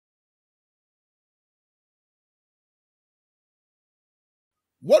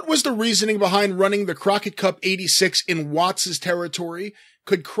What was the reasoning behind running the Crockett Cup 86 in Watts' territory?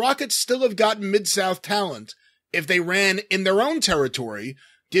 Could Crockett still have gotten Mid-South talent if they ran in their own territory?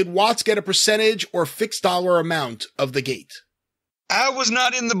 Did Watts get a percentage or fixed dollar amount of the gate? I was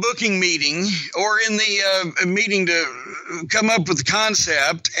not in the booking meeting or in the meeting to come up with the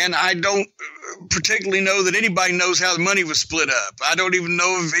concept, and I don't particularly know that anybody knows how the money was split up. I don't even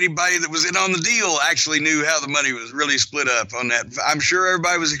know if anybody that was in on the deal actually knew how the money was really split up on that. I'm sure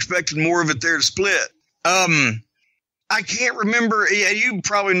everybody was expecting more of it there to split. I can't remember. Yeah, you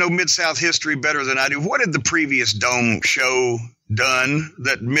probably know Mid-South history better than I do. What had the previous Dome show done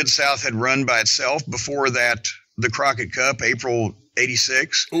that Mid-South had run by itself before that? The Crockett Cup, April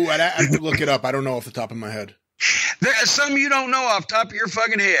 86. Ooh, I could look it up. I don't know off the top of my head. There's some you don't know off the top of your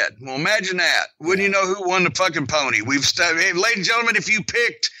fucking head. Well, imagine that. Wouldn't you know who won the fucking pony? Hey, ladies and gentlemen, if you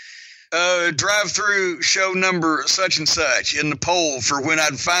picked drive-through show number such and such in the poll for when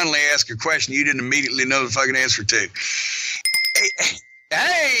I'd finally ask a question you didn't immediately know the fucking answer to.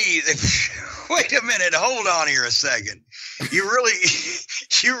 Hey, wait a minute. Hold on here a second. You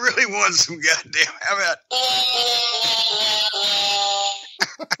really want some goddamn, how about?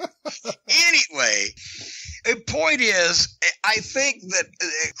 Anyway, the point is, I think that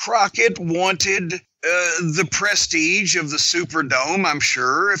Crockett wanted the prestige of the Superdome, I'm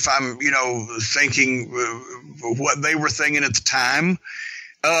sure, if I'm, thinking what they were thinking at the time.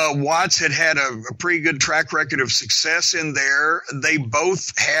 Watts had a pretty good track record of success in there. They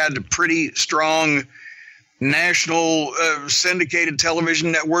both had pretty strong national syndicated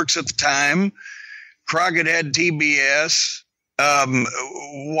television networks at the time. Crockett had TBS.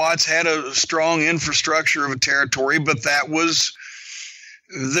 Watts had a strong infrastructure of a territory, but that was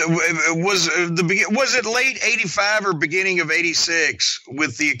it late 85 or beginning of 86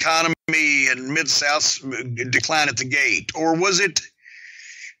 with the economy and Mid-South's decline at the gate? Or was it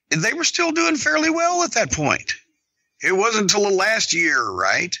they were still doing fairly well at that point? It wasn't until the last year,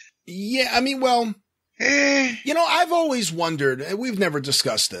 right? Yeah, I mean, well, I've always wondered, and we've never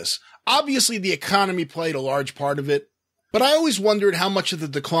discussed this. Obviously, the economy played a large part of it, but I always wondered how much of the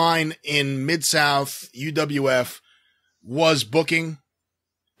decline in Mid-South UWF was booking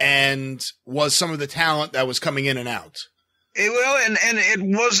and was some of the talent that was coming in and out. And it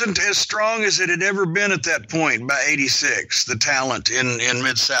wasn't as strong as it had ever been at that point by 86, the talent in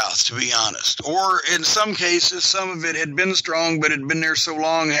Mid-South, to be honest. Or in some cases, some of it had been strong, but had been there so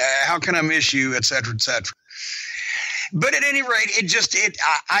long, how can I miss you, et cetera, et cetera. But at any rate,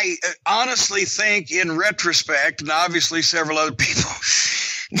 I honestly think in retrospect, and obviously several other people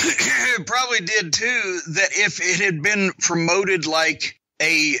probably did too, that if it had been promoted like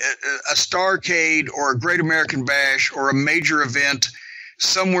a Starrcade or a Great American Bash or a major event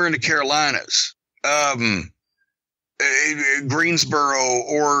somewhere in the Carolinas, Greensboro,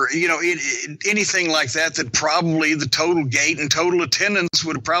 or anything like that, that probably the total gate and total attendance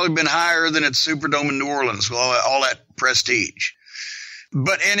would have probably been higher than at Superdome in New Orleans with all that prestige.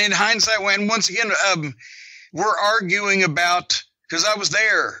 And in hindsight, and once again, we're arguing about, because I was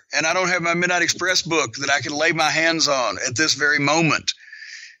there and I don't have my Midnight Express book that I can lay my hands on at this very moment.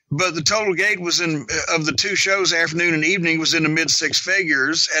 But the total gate was of the two shows, afternoon and evening, was in the mid six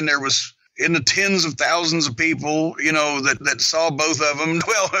figures, and there was in the tens of thousands of people, that saw both of them.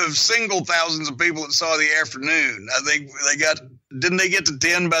 Well, single thousands of people that saw the afternoon. I think didn't they get to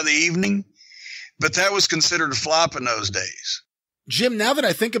 10 by the evening? But that was considered a flop in those days. Jim, now that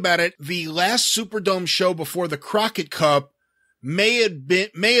I think about it, the last Superdome show before the Crockett Cup may have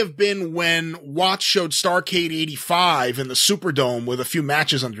been when Watts showed Starrcade 85 in the Superdome with a few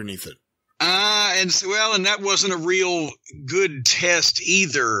matches underneath it. And that wasn't a real good test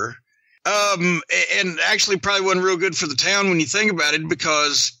either. And actually probably wasn't real good for the town when you think about it,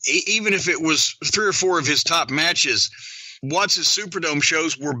 because even if it was 3 or 4 of his top matches, Watts' Superdome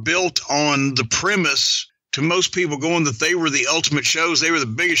shows were built on the premise, to most people going, that they were the ultimate shows. They were the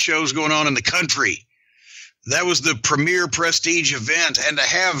biggest shows going on in the country. That was the premier prestige event, and to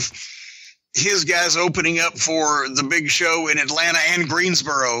have his guys opening up for the big show in Atlanta and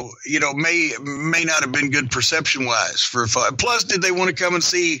Greensboro, may not have been good perception-wise for fun. Plus, did they want to come and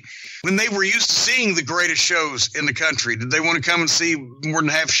see, when they were used to seeing the greatest shows in the country, did they want to come and see more than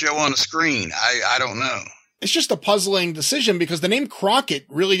half a show on a screen? I don't know. It's just a puzzling decision because the name Crockett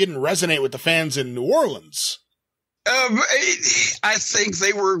really didn't resonate with the fans in New Orleans. I think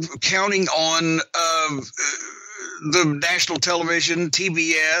they were counting on the national television,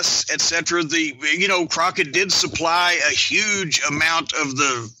 TBS, etc. Crockett did supply a huge amount of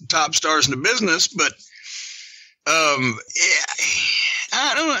the top stars in the business, but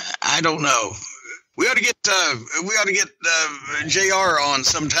I don't know. We ought to get JR on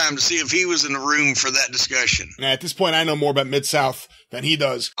sometime to see if he was in the room for that discussion. Now, at this point, I know more about Mid-South than he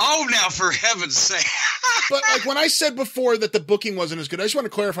does. Oh, now for heaven's sake! But like when I said before that the booking wasn't as good, I just want to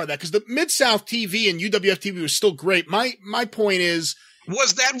clarify that because the Mid-South TV and UWF TV was still great. My point is,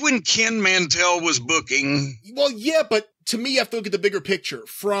 was that when Ken Mantell was booking? Well, yeah, but to me, you have to look at the bigger picture.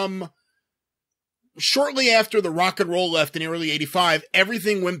 From shortly after the rock and roll left in early 85,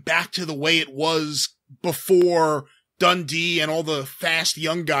 everything went back to the way it was before Dundee and all the fast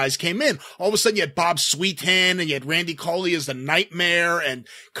young guys came in. All of a sudden you had Bob Sweetan and you had Randy Coley as the Nightmare and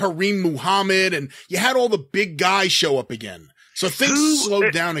Kareem Muhammad and you had all the big guys show up again. So things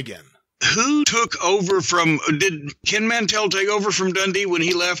slowed down again. Who took over did Ken Mantell take over from Dundee when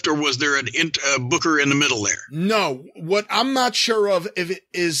he left, or was there a booker in the middle there? No. What I'm not sure of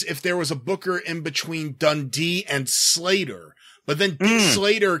if there was a booker in between Dundee and Slater. But then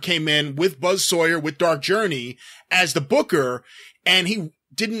Slater came in with Buzz Sawyer, with Dark Journey as the booker, and he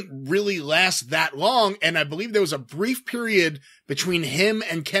didn't really last that long. And I believe there was a brief period between him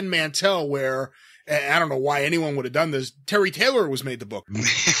and Ken Mantell where, I don't know why anyone would have done this, Terry Taylor was made the booker.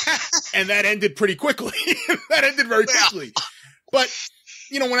 And that ended pretty quickly. That ended very quickly. But,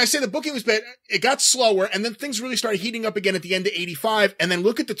 when I say the booking was bad, it got slower, and then things really started heating up again at the end of 85. And then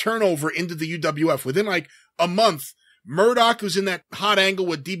look at the turnover into the UWF. Within like a month, Murdoch, who's in that hot angle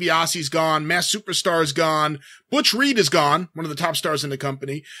with DiBiase's gone, Mass Superstar's gone, Butch Reed is gone, one of the top stars in the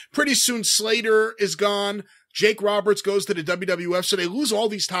company. Pretty soon Slater is gone, Jake Roberts goes to the WWF, so they lose all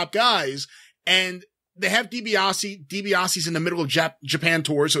these top guys, and they have DiBiase. DiBiase's in the middle of Japan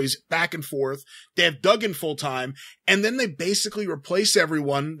tour, so he's back and forth. They have Duggan full time, and then they basically replace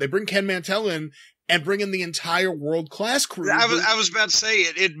everyone. They bring Ken Mantell in and bring in the entire world-class crew. I was about to say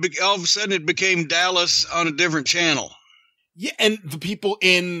all of a sudden it became Dallas on a different channel. Yeah, and the people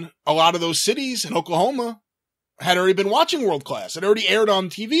in a lot of those cities in Oklahoma had already been watching World Class. It already aired on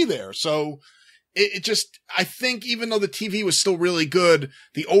TV there. So it just, I think even though the TV was still really good,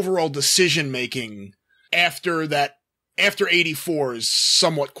 the overall decision-making after 84 is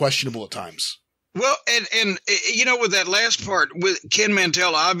somewhat questionable at times. Well, and with that last part, with Ken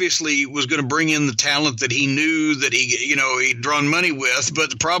Mantell obviously was going to bring in the talent that he knew that he'd drawn money with. But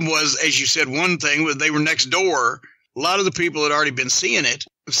the problem was, as you said, one thing was they were next door. A lot of the people had already been seeing it.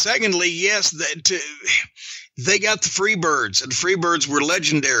 Secondly, yes, they got the Freebirds, and the Freebirds were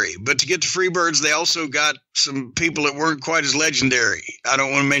legendary. But to get the Freebirds, they also got some people that weren't quite as legendary. I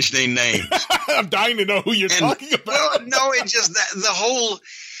don't want to mention any names. I'm dying to know who you're talking about. Well, no, it just the whole.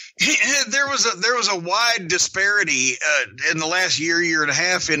 There was a wide disparity in the last year and a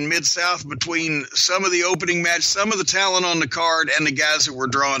half in Mid-South between some of the opening match, some of the talent on the card, and the guys that were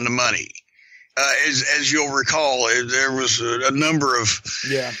drawing the money. As you'll recall, there was a number of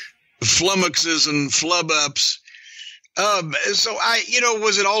flummoxes and flub-ups. So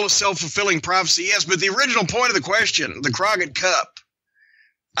was it all a self-fulfilling prophecy? Yes, but the original point of the question, the Crockett Cup,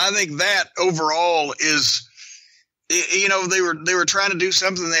 I think that overall is, they were trying to do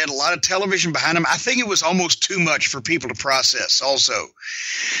something. They had a lot of television behind them. I think it was almost too much for people to process also.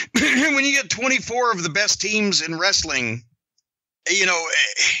 When you get 24 of the best teams in wrestling,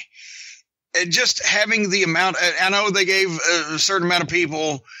 just having the amount, I know they gave a certain amount of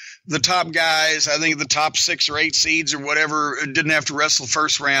people, the top guys, I think the top 6 or 8 seeds or whatever, didn't have to wrestle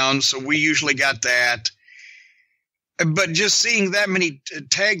first round. So we usually got that. But just seeing that many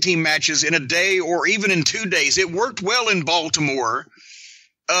tag team matches in a day or even in 2 days, it worked well in Baltimore.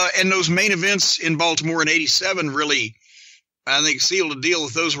 And those main events in Baltimore in 87 really, I think, sealed the deal.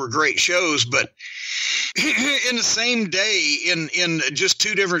 If those were great shows. But in the same day, in just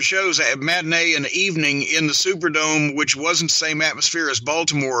 2 different shows, a matinee and an evening in the Superdome, which wasn't the same atmosphere as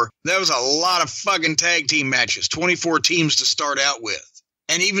Baltimore, that was a lot of fucking tag team matches, 24 teams to start out with.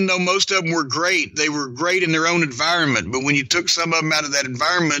 And even though most of them were great, they were great in their own environment. But when you took some of them out of that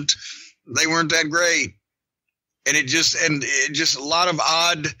environment, they weren't that great. And it just a lot of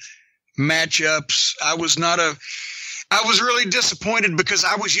odd matchups. I was really disappointed because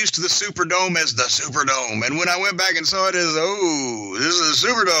I was used to the Superdome as the Superdome. And when I went back and saw it as, this is a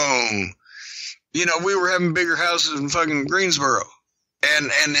Superdome, we were having bigger houses in fucking Greensboro. And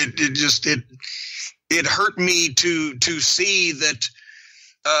it hurt me to see that,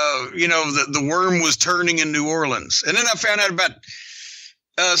 the worm was turning in New Orleans. And then I found out about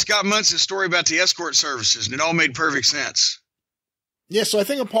Scott Muntz's story about the escort services, and it all made perfect sense. Yeah, so I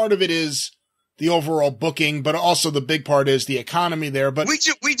think a part of it is the overall booking, but also the big part is the economy there. But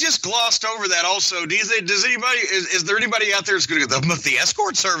we just glossed over that also. Do you think, is there anybody out there that's going to go, the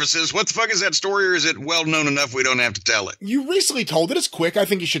escort services? What the fuck is that story, or is it well known enough we don't have to tell it? You recently told it. It's quick. I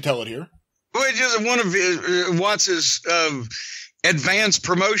think you should tell it here. Which is one of Watts's advanced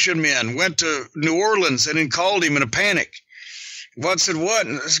promotion men went to New Orleans and then called him in a panic. Watts said, what?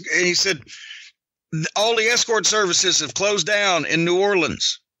 And he said, all the escort services have closed down in New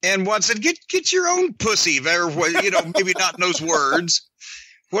Orleans. And Watts said, get your own pussy, maybe not in those words,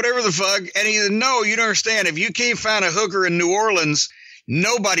 whatever the fuck. And he said, no, you don't understand. If you can't find a hooker in New Orleans,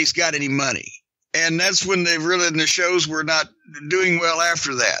 nobody's got any money. And that's when they really, the shows were not doing well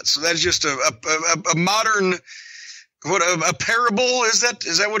after that. So that's just a modern, a parable? Is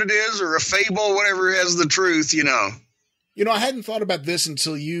that what it is? Or a fable, whatever has the truth, You know, I hadn't thought about this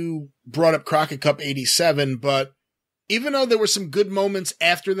until you brought up Crockett Cup 87, but even though there were some good moments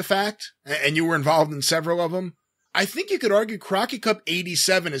after the fact, and you were involved in several of them, I think you could argue Crockett Cup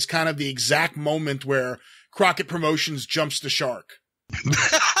 87 is kind of the exact moment where Crockett Promotions jumps the shark.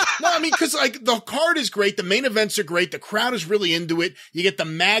 No, I mean, because like the card is great, the main events are great, the crowd is really into it. You get the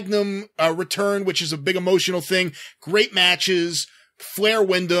Magnum return, which is a big emotional thing. Great matches, Flair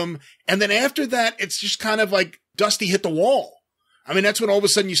Wyndham, and then after that, it's just kind of like Dusty hit the wall. I mean, that's when all of a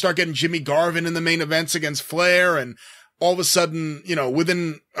sudden you start getting Jimmy Garvin in the main events against Flair, and all of a sudden,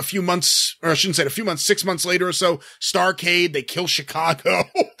 within a few months, or I shouldn't say a few months, 6 months later or so, Starrcade, they kill Chicago.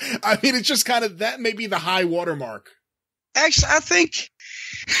 I mean, it's just kind of that may be the high watermark. Actually, I think,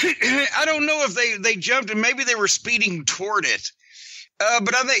 I don't know if they jumped and maybe they were speeding toward it.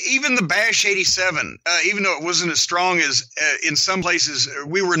 But I think even the Bash 87, even though it wasn't as strong as in some places,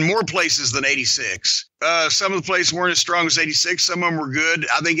 we were in more places than 86. Some of the places weren't as strong as 86. Some of them were good.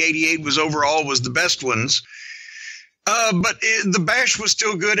 I think 88 was the best ones. But the Bash was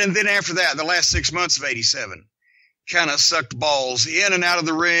still good. And then after that, the last 6 months of 87 kind of sucked balls in and out of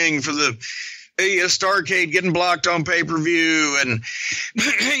the ring for the Starrcade getting blocked on pay-per-view and,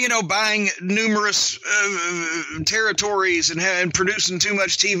 buying numerous territories and producing too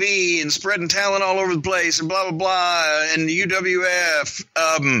much TV and spreading talent all over the place and blah, blah, blah, and UWF.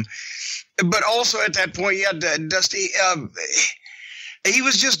 But also at that point, Dusty, he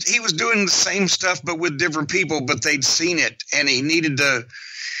was doing the same stuff, but with different people, but they'd seen it and he needed to,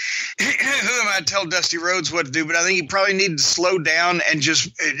 who am I to tell Dusty Rhodes what to do? But I think he probably needed to slow down and just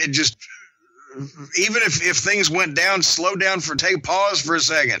even if things went down, slow down pause for a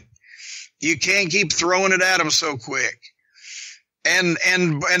second. You can't keep throwing it at them so quick. And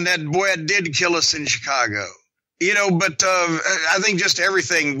that boy, it did kill us in Chicago, but I think just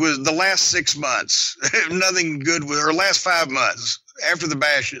everything was the last 6 months, nothing good or last 5 months after the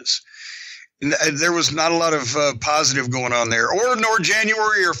Bashes. There was not a lot of positive going on there, nor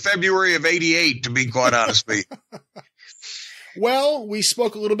January or February of 88, to be quite honest with you. Well, we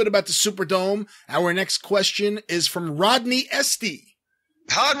spoke a little bit about the Superdome. Our next question is from Rodney Esty.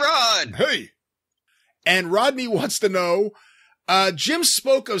 Hot Rod. Hey. And Rodney wants to know, Jim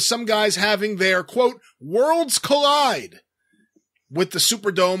spoke of some guys having their, quote, worlds collide with the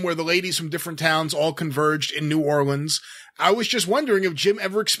Superdome where the ladies from different towns all converged in New Orleans. I was just wondering if Jim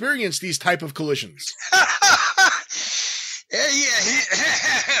ever experienced these type of collisions. Yeah.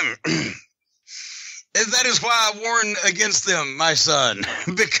 That is why I warn against them, my son,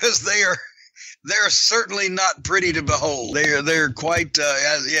 because they are certainly not pretty to behold. They're quite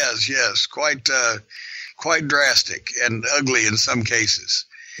quite drastic and ugly in some cases.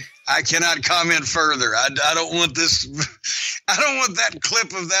 I cannot comment further. I don't want that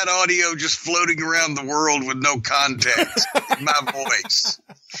clip of that audio just floating around the world with no context in my voice.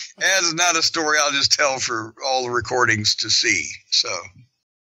 That's not a story I'll just tell for all the recordings to see. So